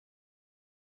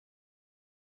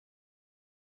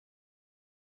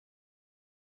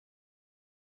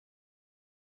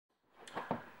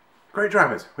Great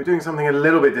Dramas, we're doing something a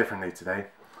little bit differently today.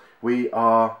 We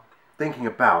are thinking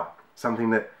about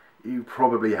something that you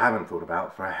probably haven't thought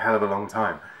about for a hell of a long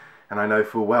time. And I know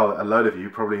full well that a load of you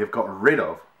probably have got rid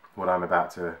of what I'm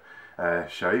about to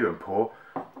show you and pour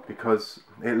because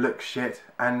it looks shit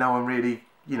and no one really,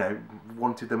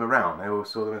 wanted them around. They all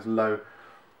saw them as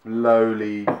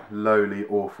lowly,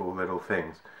 awful little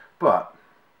things. But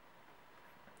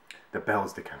the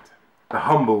Bell's Decanter, the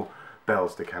humble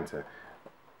Bell's Decanter.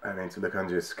 I meant to look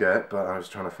under your skirt, but I was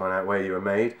trying to find out where you were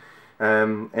made.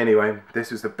 Anyway,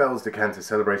 this was the Bell's Decanter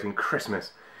celebrating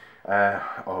Christmas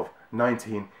of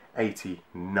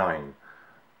 1989.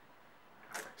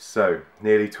 So,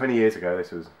 nearly 20 years ago this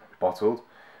was bottled.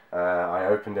 I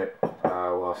opened it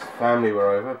whilst family were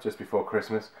over, just before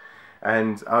Christmas,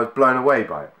 and I was blown away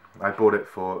by it. I bought it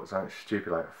for something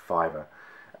stupid like £5.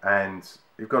 And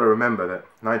you've got to remember that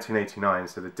 1989,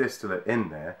 so the distillate in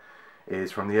there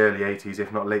is from the early 80s,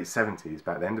 if not late 70s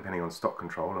back then, depending on stock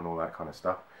control and all that kind of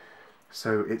stuff.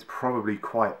 So it's probably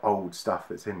quite old stuff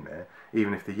that's in there.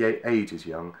 Even if the age is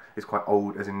young, it's quite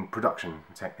old as in production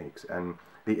techniques, and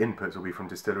the inputs will be from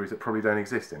distilleries that probably don't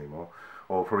exist anymore,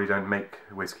 or probably don't make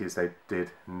whiskey as they did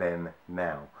then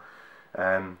now.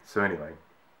 So anyway,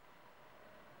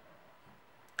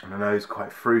 and the nose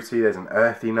quite fruity. There's an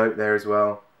earthy note there as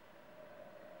well.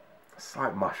 A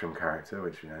slight mushroom character,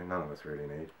 which none of us really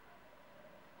need.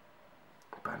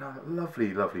 But another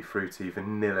lovely fruity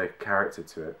vanilla character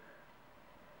to it.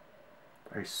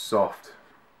 Very soft,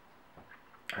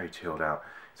 very chilled out.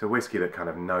 It's a whiskey that kind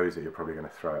of knows that you're probably going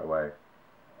to throw it away.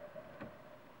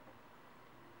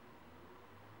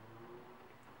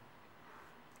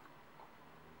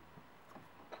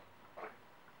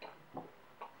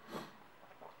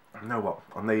 You know what?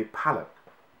 On the palate,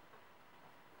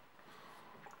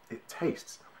 it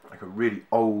tastes like a really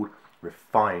old,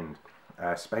 refined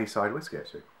Speyside whiskey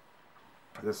actually.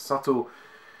 There's a subtle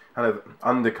kind of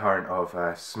undercurrent of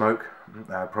smoke,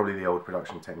 probably the old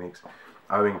production techniques,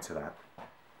 owing to that.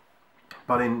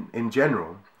 But in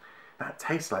general, that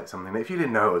tastes like something that if you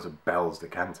didn't know it was a Bell's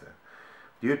Decanter,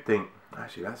 you'd think,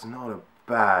 actually that's not a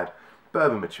bad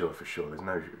bourbon mature for sure. There's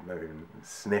no even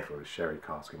sniff of a sherry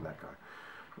cask in that guy.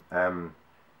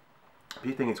 If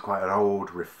you think it's quite an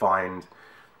old, refined,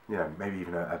 maybe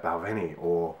even a Balvenie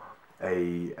or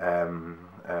a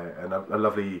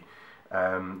lovely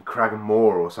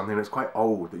Cragmore or something that's quite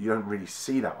old that you don't really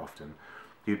see that often,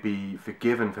 you'd be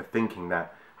forgiven for thinking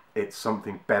that it's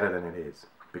something better than it is,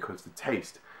 because the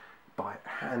taste, by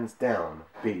hands down,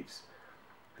 beats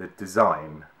the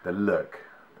design, the look,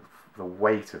 the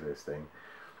weight of this thing.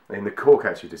 I mean, the cork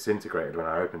actually disintegrated when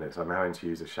I opened it, so I'm having to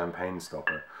use a champagne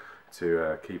stopper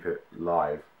to keep it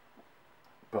live.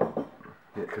 But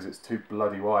because it's too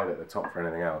bloody wide at the top for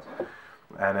anything else.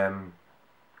 And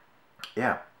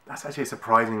yeah, that's actually a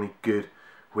surprisingly good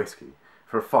whiskey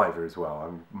for a £5 as well.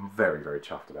 I'm very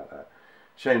chuffed about that.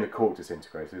 Shame the cork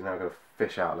disintegrated. Now I've got to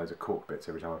fish out loads of cork bits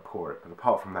every time I pour it. But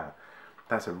apart from that,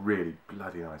 that's a really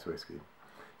bloody nice whiskey.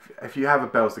 If you have a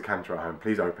Bell's Decanter at home,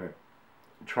 please open it,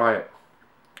 try it,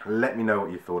 let me know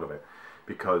what you thought of it,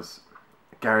 because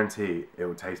I guarantee it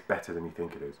will taste better than you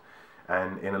think it is.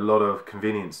 And in a lot of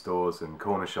convenience stores and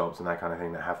corner shops and that kind of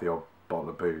thing that have the old bottle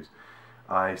of booze,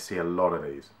 I see a lot of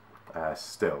these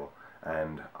still,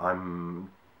 and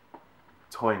I'm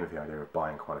toying with the idea of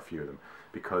buying quite a few of them,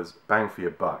 because bang for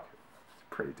your buck, it's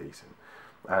pretty decent.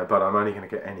 But I'm only going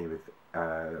to get any with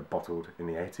bottled in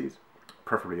the 80s,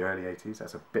 preferably early 80s.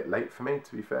 That's a bit late for me,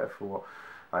 to be fair, for what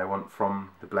I want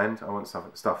from the blend. I want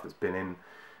stuff that's been in,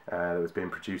 that was being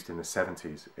produced in the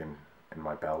 70s in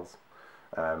my Bells.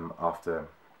 After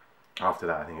that,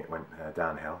 I think it went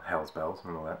downhill, Hell's Bells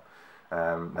and all that.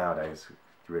 Nowadays,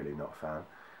 really not a fan.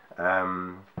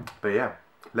 But yeah,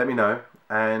 let me know,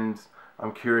 and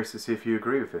I'm curious to see if you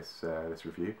agree with this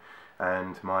review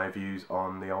and my views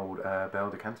on the old Bell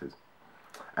Decanters.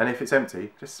 And if it's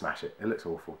empty, just smash it. It looks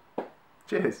awful.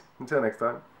 Cheers. Until next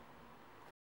time.